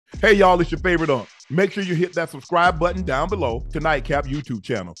Hey, y'all, it's your favorite unk. Make sure you hit that subscribe button down below to Nightcap YouTube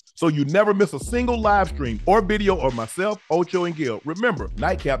channel so you never miss a single live stream or video of myself, Ocho, and Gil. Remember,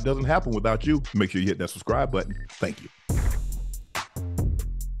 Nightcap doesn't happen without you. Make sure you hit that subscribe button. Thank you.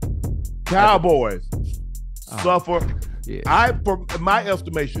 Cowboys suffer. Yeah. For my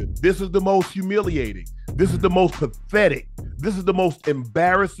estimation, this is the most humiliating. This is the most pathetic. This is the most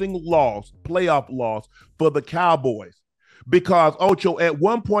embarrassing loss, playoff loss for the Cowboys. Because, Ocho, at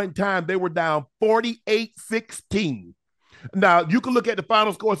one point in time, they were down 48-16. Now, you can look at the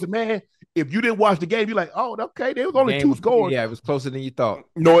final score and say, man, if you didn't watch the game, you're like, oh, okay, there was only two scores. Yeah, it was closer than you thought.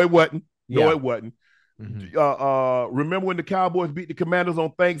 No, it wasn't. No, it wasn't. Mm-hmm. Remember when the Cowboys beat the Commanders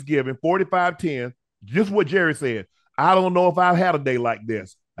on Thanksgiving, 45-10? Just what Jerry said. I don't know if I've had a day like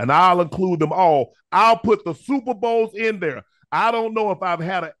this, and I'll include them all. I'll put the Super Bowls in there. I don't know if I've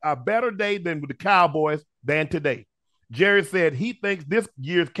had a better day than with the Cowboys than today. Jerry said he thinks this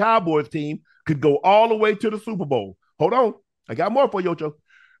year's Cowboys team could go all the way to the Super Bowl. Hold on. I got more for you, Ocho.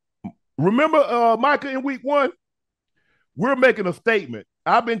 Remember, Micah, in week 1? We're making a statement.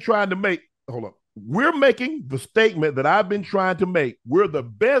 I've been trying to make. Hold on. We're making the statement that I've been trying to make. We're the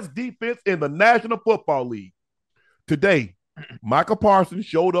best defense in the National Football League. Today, Michael Parsons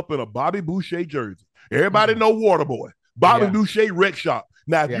showed up in a Bobby Boucher jersey. Everybody know Waterboy. Bobby Boucher Rec Shop.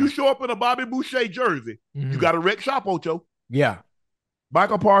 Now, if you show up in a Bobby Boucher jersey, you got a Rec Shop, Ocho. Yeah.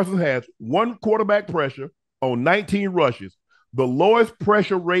 Michael Parsons has 1 quarterback pressure on 19 rushes, the lowest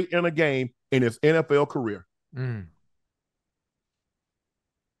pressure rate in a game in his NFL career.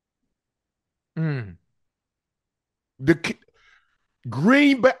 The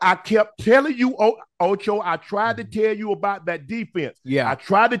Green Bay, I kept telling you, Ocho, I tried to tell you about that defense. Yeah. I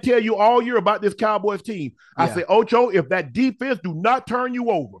tried to tell you all year about this Cowboys team. I said, Ocho, if that defense do not turn you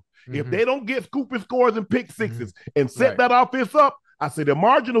over, if they don't get scooping scores and pick sixes and set that offense up, I said, the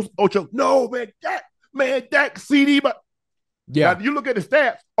marginals, Ocho, no, Dak, CD, but now, you look at the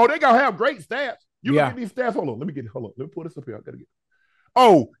stats. Oh, they got to have great stats. You look at these stats. Hold on. Let me pull this up here. I got to get.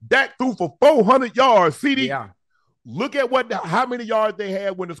 Oh, Dak threw for 400 yards, CD. Yeah. Look at how many yards they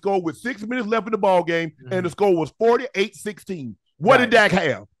had when the score was 6 minutes left in the ball game, and the score was 48-16. What did Dak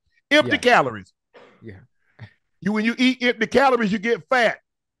have? Empty calories. Yeah. When you eat empty calories, you get fat.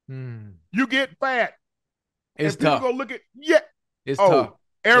 You get fat. It's and tough. Go look at It's tough.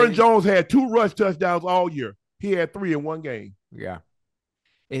 Aaron Jones had 2 rush touchdowns all year. He had 3 in one game. Yeah.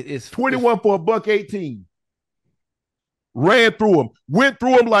 It's 21 for $118. Ran through him, went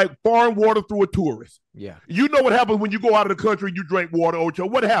through him like foreign water through a tourist. Yeah. You know what happens when you go out of the country and you drink water, Ocho?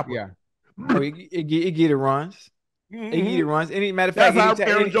 What happened? Yeah. Oh, it get it runs. It get it runs. Any matter of fact, that's how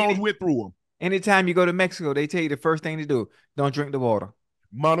Aaron Jones went through him. Anytime you go to Mexico, they tell you the first thing to do: don't drink the water.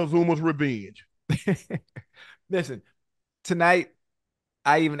 Montezuma's revenge. Listen, tonight,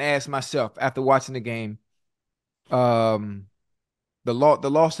 I even asked myself after watching the game, the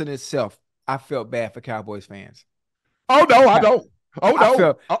loss in itself, I felt bad for Cowboys fans. Oh no, I don't. Oh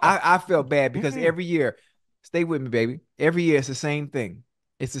no, I felt bad because every year, stay with me, baby. Every year it's the same thing.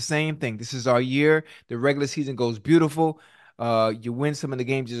 It's the same thing. This is our year. The regular season goes beautiful. You win some of the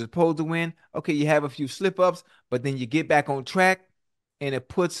games you're supposed to win. Okay, you have a few slip-ups, but then you get back on track, and it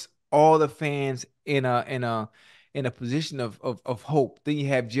puts all the fans in a position of hope. Then you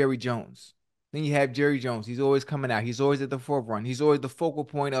have Jerry Jones. He's always coming out. He's always at the forefront. He's always the focal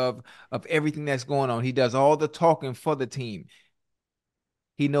point of everything that's going on. He does all the talking for the team.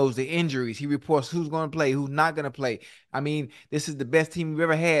 He knows the injuries. He reports who's going to play, who's not going to play. I mean, this is the best team we've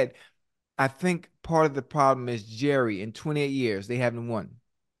ever had. I think part of the problem is Jerry. In 28 years, they haven't won.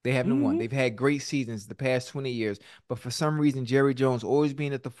 Won. They've had great seasons the past 20 years. But for some reason, Jerry Jones always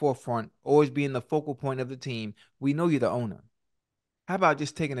being at the forefront, always being the focal point of the team. We know you're the owner. How about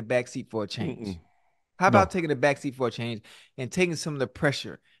just taking a backseat for a change? How about taking a backseat for a change and taking some of the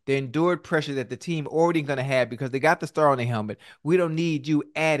pressure, the endured pressure that the team already going to have because they got the star on their helmet? We don't need you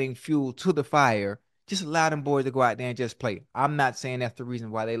adding fuel to the fire. Just allow them boys to go out there and just play. I'm not saying that's the reason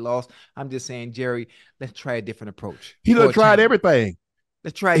why they lost. I'm just saying, Jerry, let's try a different approach. He done tried everything.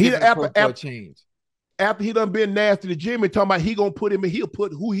 Let's try a different approach for a change. After he done been nasty to Jimmy, talking about he'll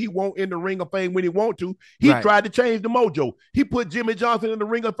put who he want in the Ring of Fame when he want to. He tried to change the mojo. He put Jimmy Johnson in the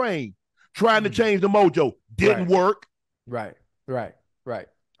Ring of Fame, trying to change the mojo. Didn't work. Right.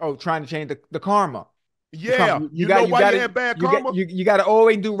 Oh, trying to change the karma. Yeah. You know why you had bad karma? You got to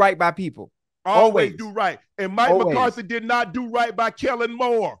always do right by people. Always do right. And Mike McCarthy did not do right by Kellen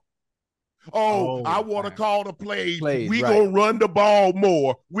Moore. I want to call the plays. We gonna run the ball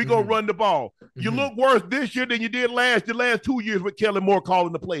more. We gonna run the ball. You look worse this year than you did the last 2 years with Kellen Moore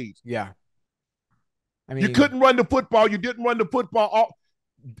calling the plays. Yeah. I mean, you couldn't run the football. You didn't run the football.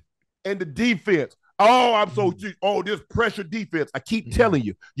 And the defense. Oh, I'm so this pressure defense. I keep telling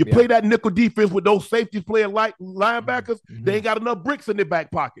you, you Yeah. play that nickel defense with those safeties playing like linebackers, Mm-hmm. they ain't got enough bricks in their back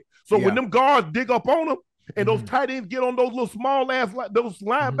pocket. So when them guards dig up on them and those tight ends get on those little small ass those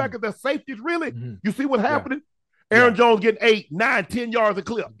linebackers that safeties really, you see what's happening? Aaron Jones getting 8, 9, 10 yards a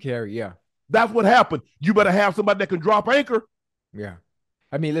clip. Carry, That's what happened. You better have somebody that can drop anchor. Yeah.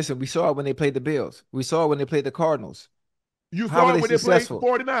 I mean, listen, we saw it when they played the Bills. We saw it when they played the Cardinals. You saw it when they played the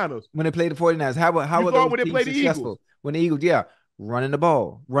 49ers. When they played the 49ers. How were those teams successful? When the Eagles, running the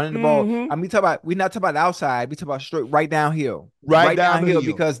ball. I mean, we're not talking about outside. We talk about straight right downhill. Right downhill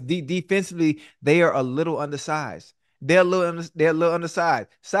because defensively, they are a little undersized. They're a little undersized.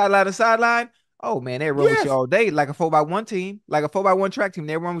 Sideline to sideline. Oh man, they run with you all day like a 4x1 team, like a 4x1 track team.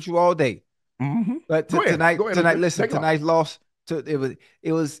 They run with you all day. But tonight, listen, tonight's loss.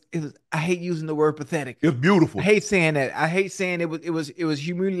 It was. I hate using the word pathetic. It's beautiful. I hate saying that. I hate saying it was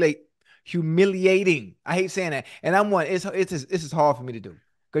humiliating. I hate saying that. And I'm one. It's just hard for me to do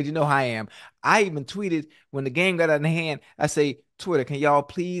because you know how I am. I even tweeted when the game got out of hand. I say, Twitter, can y'all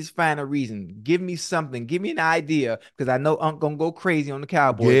please find a reason? Give me something. Give me an idea because I know I'm gonna go crazy on the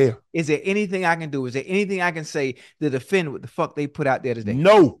Cowboys. Yeah. Is there anything I can do? Is there anything I can say to defend what the fuck they put out there today?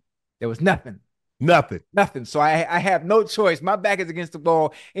 No. There was nothing. Nothing. So I have no choice. My back is against the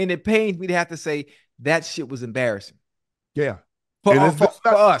wall, and it pains me to have to say that shit was embarrassing. Yeah. For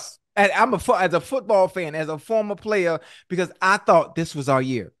us. And as a football fan, as a former player, because I thought this was our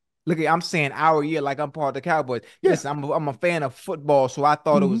year. Look, I'm saying our year like I'm part of the Cowboys. Yeah. Listen, I'm a fan of football, so I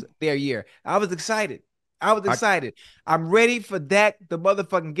thought it was their year. I was excited. I'm ready for Dak the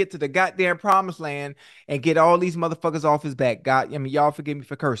motherfucking get to the goddamn promised land and get all these motherfuckers off his back. God, I mean, y'all forgive me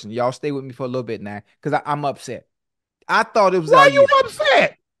for cursing. Y'all stay with me for a little bit now because I'm upset. I thought it was Why you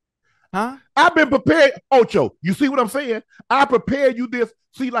upset? Huh? I've been prepared. Ocho, you see what I'm saying? I prepared you this.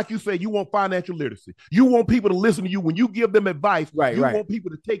 See, like you said, you want financial literacy. You want people to listen to you when you give them advice. You want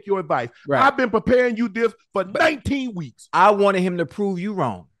people to take your advice. I've been preparing you this for 19 weeks. I wanted him to prove you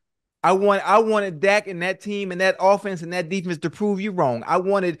wrong. I wanted Dak and that team and that offense and that defense to prove you wrong. I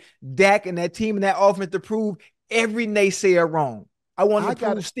wanted Dak and that team and that offense to prove every naysayer wrong. I wanted to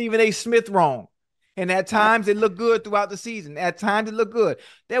prove Stephen A. Smith wrong. And at times it looked good throughout the season. At times it looked good.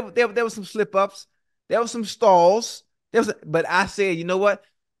 There was some slip-ups. There was some stalls. But I said, you know what?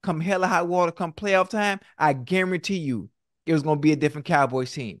 Come hell or high water, come playoff time, I guarantee you it was going to be a different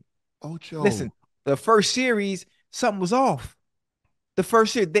Cowboys team. Ocho. Listen, the first series, something was off. The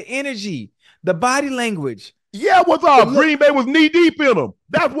first series, the energy, the body language. Yeah, what's up? Green Bay was knee deep in them.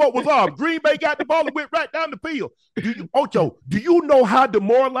 That's what was up. Green Bay got the ball and went right down the field. Ocho, do you know how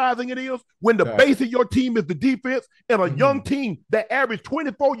demoralizing it is when the base of your team is the defense and a young team that average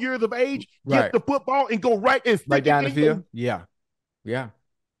 24 years of age gets the football and go right down the field? Yeah.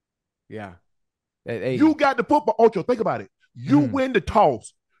 Hey. You got the football. Ocho, think about it. You win the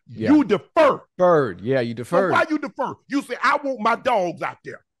toss. Yeah. You defer. You deferred. So why you defer? You say, I want my dogs out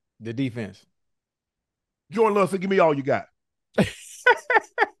there. The defense. Jordan Love said, give me all you got.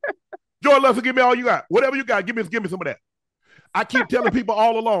 Jordan Love said, give me all you got. Whatever you got, give me some of that. I keep telling people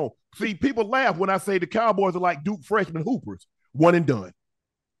all along. See, people laugh when I say the Cowboys are like Duke freshman hoopers. One and done.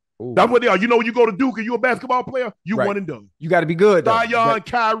 Ooh. That's what they are. You know, when you go to Duke and you're a basketball player, you one and done. You got to be good, though. Zion,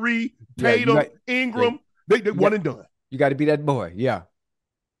 Kyrie, Tatum, Ingram, they one and done. You got to be that boy. Yeah.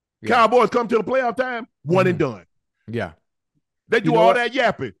 Cowboys come to the playoff time, one and done. Yeah. They do all that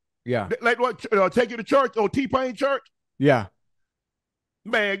yapping. Yeah. Like what? Take you to church or T-Pain church? Yeah.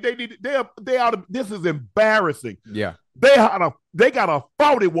 Man, they out of this is embarrassing. Yeah. They got a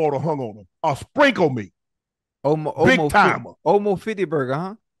 40 water hung on them. A sprinkle me. Big timer. Almost 50 burger,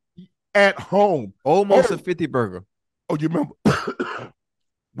 huh? At home. Almost a 50 burger. Oh, you remember?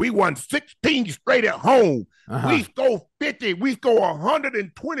 We won 16 straight at home. We score 50. We score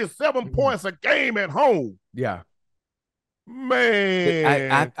 127 points a game at home. Yeah.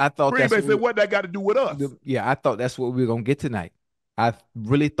 Man. I thought Green Bay said, what that got to do with us? Yeah, I thought that's what we were going to get tonight. I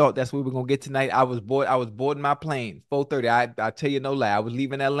really thought that's what we were going to get tonight. I was boarding my plane, 4:30. I tell you no lie. I was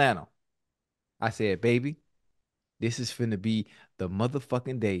leaving Atlanta. I said, baby, this is finna be the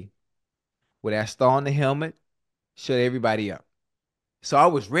motherfucking day where that star on the helmet shut everybody up. So I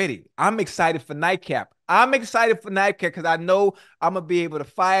was ready. I'm excited for Nightcap. Because I know I'm going to be able to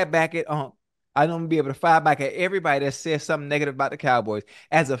fire back at I know I'm going to be able to fire back at everybody that says something negative about the Cowboys.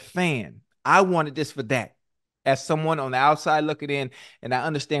 As a fan, I wanted this for Dak. As someone on the outside looking in, and I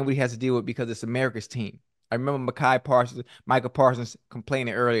understand what he has to deal with because it's America's team. I remember Michael Parsons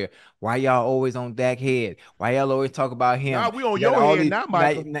complaining earlier, why y'all always on Dak head? Why y'all always talk about him? Nah, we on your head now,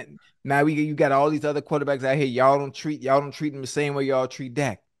 Michael. Now you got all these other quarterbacks out here. Y'all don't treat him the same way y'all treat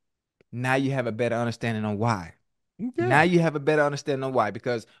Dak. Now you have a better understanding on why. Now Yeah. you have a better understanding on why.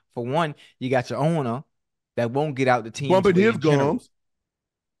 Because for one, you got your owner that won't get out the team's Bumping way his in general. gums.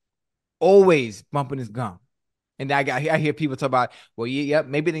 Always bumping his gum. And I hear people talk about, well, yeah,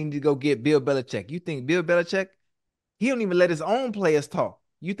 maybe they need to go get Bill Belichick. You think Bill Belichick, he don't even let his own players talk.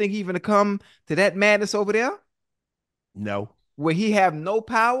 You think he gonna come to that madness over there No. where he have no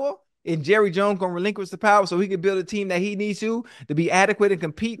power and Jerry Jones gonna relinquish the power so he can build a team that he needs to be adequate and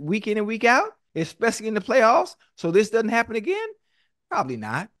compete week in and week out, especially in the playoffs, so this doesn't happen again? Probably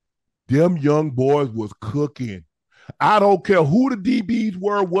not. Them young boys was cooking. I don't care who the DBs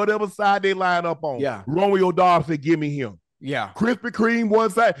were, whatever side they line up on. Yeah. Romeo Dobbs said, give me him. Yeah. Krispy Kreme one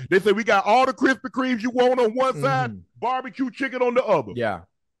side. They said, we got all the Krispy Kremes you want on one side, barbecue chicken on the other. Yeah.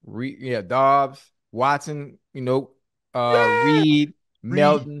 Dobbs, Watson, Yeah. Reed, Reed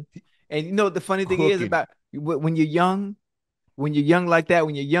Melton. And the funny thing is cooking. about when you're young, like that,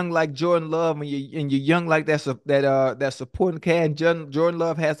 when you're young like Jordan Love, when you're young like that supporting cast Jordan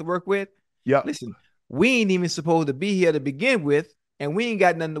Love has to work with. Yep. Listen, we ain't even supposed to be here to begin with, and we ain't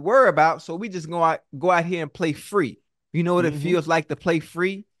got nothing to worry about. So we just go out here and play free. You know what it feels like to play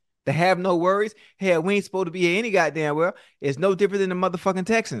free, to have no worries. Hell, we ain't supposed to be here any goddamn well. It's no different than the motherfucking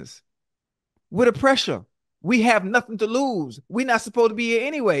Texans. With the pressure, we have nothing to lose. We're not supposed to be here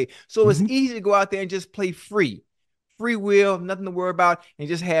anyway. So it's easy to go out there and just play free. Free will, nothing to worry about, and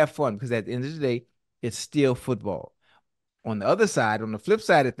just have fun, because at the end of the day, it's still football. On the other side, on the flip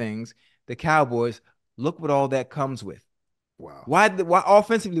side of things, the Cowboys, look what all that comes with. Wow. Why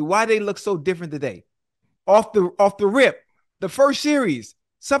offensively, why they look so different today? Off the rip, the first series,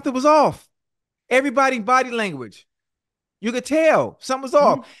 something was off. Everybody body language. You could tell something was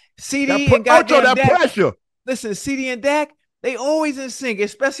off. CD and goddamn that Dak. pressure. Listen, CD and Dak, they always in sync,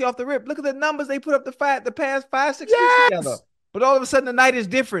 especially off the rip. Look at the numbers they put up the past 5-6 weeks together. But all of a sudden the night is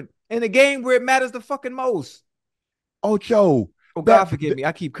different. In the game where it matters the fucking most. Ocho. Oh, God forgive me.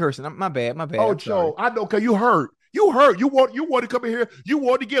 I keep cursing. My bad. Ocho, I know, because you hurt. You want to come in here. You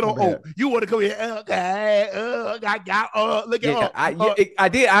want to get on. You want to come in here. Look at I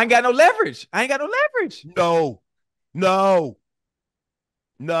did. I ain't got no leverage.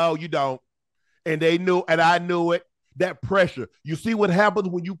 No, you don't. And they knew, and I knew it. That pressure. You see what happens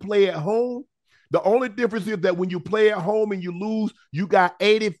when you play at home? The only difference is that when you play at home and you lose, you got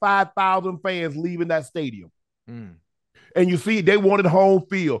 85,000 fans leaving that stadium. And you see, they wanted home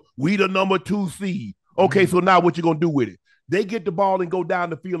field. We the number 2 seed. Okay, so now what you going to do with it? They get the ball and go down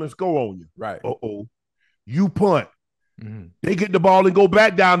the field and score on you. Right. Uh-oh. You punt. They get the ball and go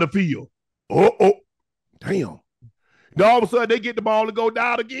back down the field. Uh-oh. Damn. Then all of a sudden, they get the ball and go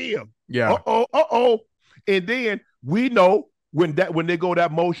down again. Yeah. Uh-oh. And then we know when they go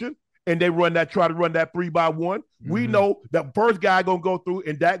that motion and they try to run that 3-by-1, we know that first guy going to go through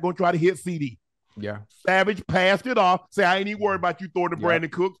and that going to try to hit CD. Yeah. Savage passed it off. Say, I ain't even worried about you throwing to Brandon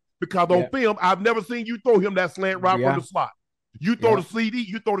Cooks, because on film, I've never seen you throw him that slant right from the slot. You throw the CD,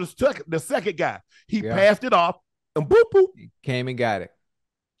 you throw the second guy. He passed it off and boop, boop. Came and got it.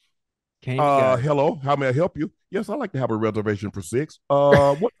 Hello, how may I help you? Yes, I'd like to have a reservation for 6.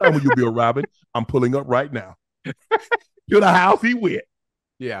 What time will you be arriving? I'm pulling up right now. To the house he went.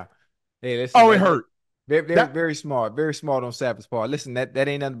 Yeah. Hey, listen. Oh, it hurt. Very smart. Very smart on Savage's part. Listen, that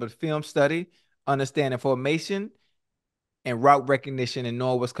ain't nothing but film study, understanding formation, and route recognition, and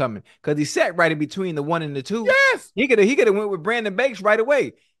knowing what's coming. Because he sat right in between the 1 and the 2. Yes. He could have went with Brandon Banks right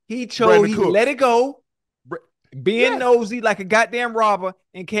away. He let it go, being nosy like a goddamn robber,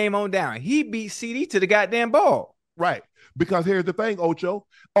 and came on down. He beat CD to the goddamn ball. Right. Because here's the thing, Ocho.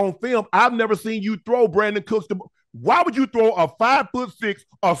 On film, I've never seen you throw Brandon Cooks. Why would you throw a 5'6"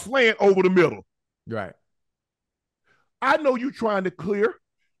 a slant over the middle? Right. I know you're trying to clear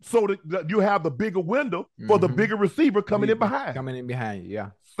so that you have the bigger window for the bigger receiver coming in behind. You, yeah.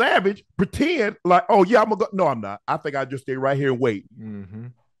 Savage pretend like, oh yeah, I'm gonna go. No, I'm not. I think I just stay right here and wait.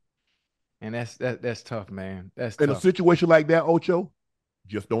 And that's tough, man. That's in tough. A situation like that, Ocho,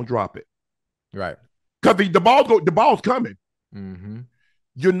 just don't drop it. Right. Because the ball's coming.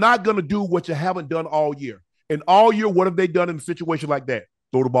 You're not gonna do what you haven't done all year. And all year, what have they done in a situation like that?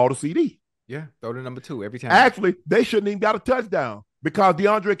 Throw the ball to CD. Yeah, throw the number 2 every time. Actually, they shouldn't even got a touchdown because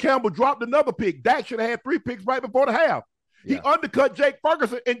DeAndre Campbell dropped another pick. Dak should have had 3 picks right before the half. He undercut Jake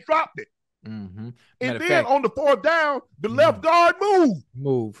Ferguson and dropped it. And then on the 4th down, the left guard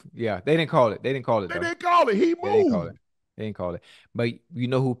moved. Yeah, they didn't call it. They didn't call it. He moved. They didn't call it. But you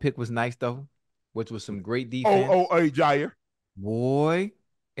know who pick was nice though, which was some great defense. Jair. Boy.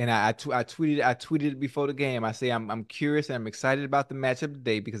 And I tweeted it before the game. I say I'm curious and I'm excited about the matchup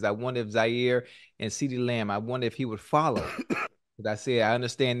today, because I wonder if Zaire and CeeDee Lamb, I wonder if he would follow I said I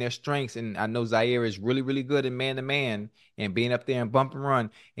understand their strengths, and I know Zaire is really, really good in man-to-man and being up there and bump and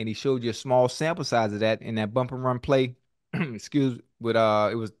run. And he showed you a small sample size of that in that bump and run play. With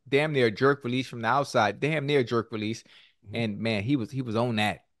it was damn near a jerk release from the outside, damn near a jerk release. And man, he was on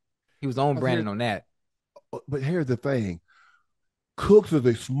that. He was on Brandon on that. But here's the thing. Cooks is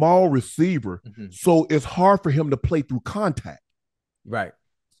a small receiver, so it's hard for him to play through contact. Right.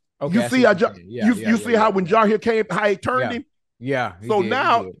 Okay, you see how you see how when Jair came, how he turned him? Yeah. So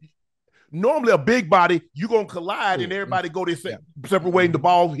now, normally a big body, you're going to collide and everybody go their separate way and the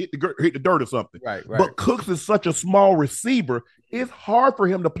ball hit the dirt or something. Right. But Cooks is such a small receiver, it's hard for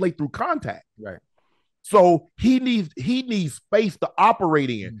him to play through contact. Right. So he needs space to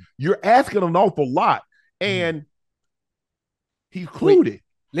operate in. You're asking an awful lot, and he's clued.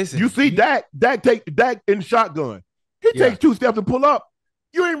 Listen, you see Dak in the shotgun. He takes 2 steps and pull up.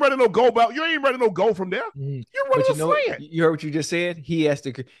 You ain't running no go belt. You ain't running no go from there. You're running a slant. You heard what you just said?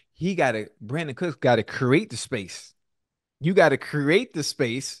 Brandon Cooks got to create the space. You got to create the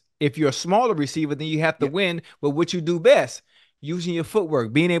space. If you're a smaller receiver, then you have to win with what you do best. Using your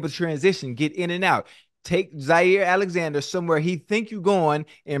footwork, being able to transition, get in and out. Take Zaire Alexander somewhere he think you're going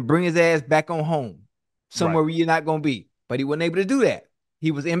and bring his ass back on home. Somewhere where you're not going to be. But he wasn't able to do that.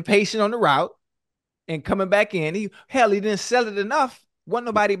 He was impatient on the route and coming back in. He didn't sell it enough. Wasn't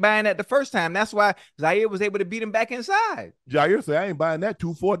nobody buying that the first time. That's why Zaire was able to beat him back inside. Jair said, I ain't buying that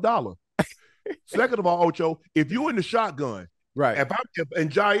for $1. Second of all, Ocho, if you in the shotgun, and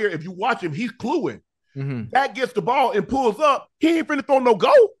Jair, if you watch him, he's cluing. That gets the ball and pulls up. He ain't finna throw no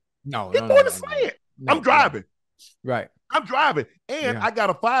go. He's going to slant. I'm driving. Right. I'm driving. And I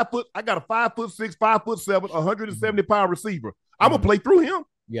got a 5'6", 5'7", 170-pound receiver. I'm gonna play through him.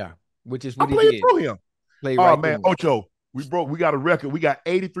 Yeah. Which is what I'm playing through him. Man, Ocho. We got a record. We got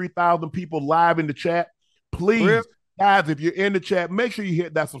 83,000 people live in the chat. Please, guys, if you're in the chat, make sure you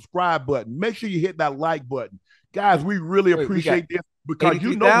hit that subscribe button. Make sure you hit that like button. Guys, we really appreciate this because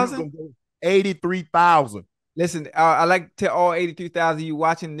 83, you know we're going to go 83,000. Listen, I like to all 83,000 you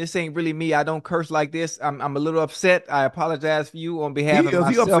watching. This ain't really me. I don't curse like this. I'm a little upset. I apologize for you on behalf of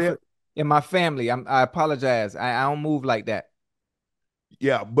myself and my family. I apologize. I don't move like that.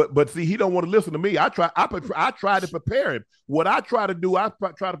 Yeah, but see, he don't want to listen to me. I try to prepare him. What I try to do, I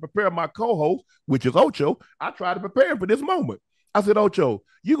try to prepare my co-host, which is Ocho. I try to prepare him for this moment. I said, Ocho,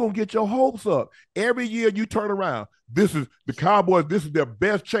 you're going to get your hopes up. Every year you turn around. This is the Cowboys. This is their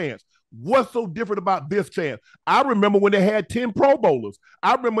best chance. What's so different about this chance? I remember when they had 10 Pro Bowlers.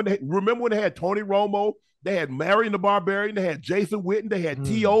 I remember when they had Tony Romo. They had Marion the Barbarian. They had Jason Witten. They had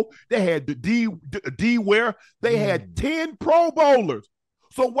T.O. They had the D Ware. They had 10 Pro Bowlers.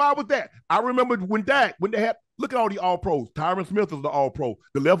 So why was that? I remember when they had, look at all the all-pros. Tyron Smith is the all-pro.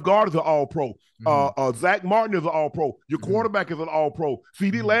 The left guard is an all-pro. Zach Martin is an all-pro. Your quarterback is an all-pro.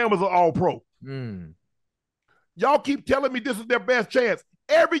 C.D. Lamb is an all-pro. Y'all keep telling me this is their best chance.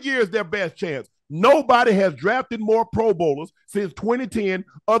 Every year is their best chance. Nobody has drafted more Pro Bowlers since 2010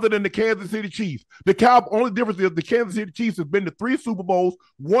 other than the Kansas City Chiefs. Only difference is the Kansas City Chiefs have been to 3 Super Bowls,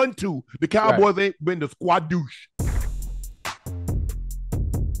 won 2. The Cowboys ain't been to squadouche.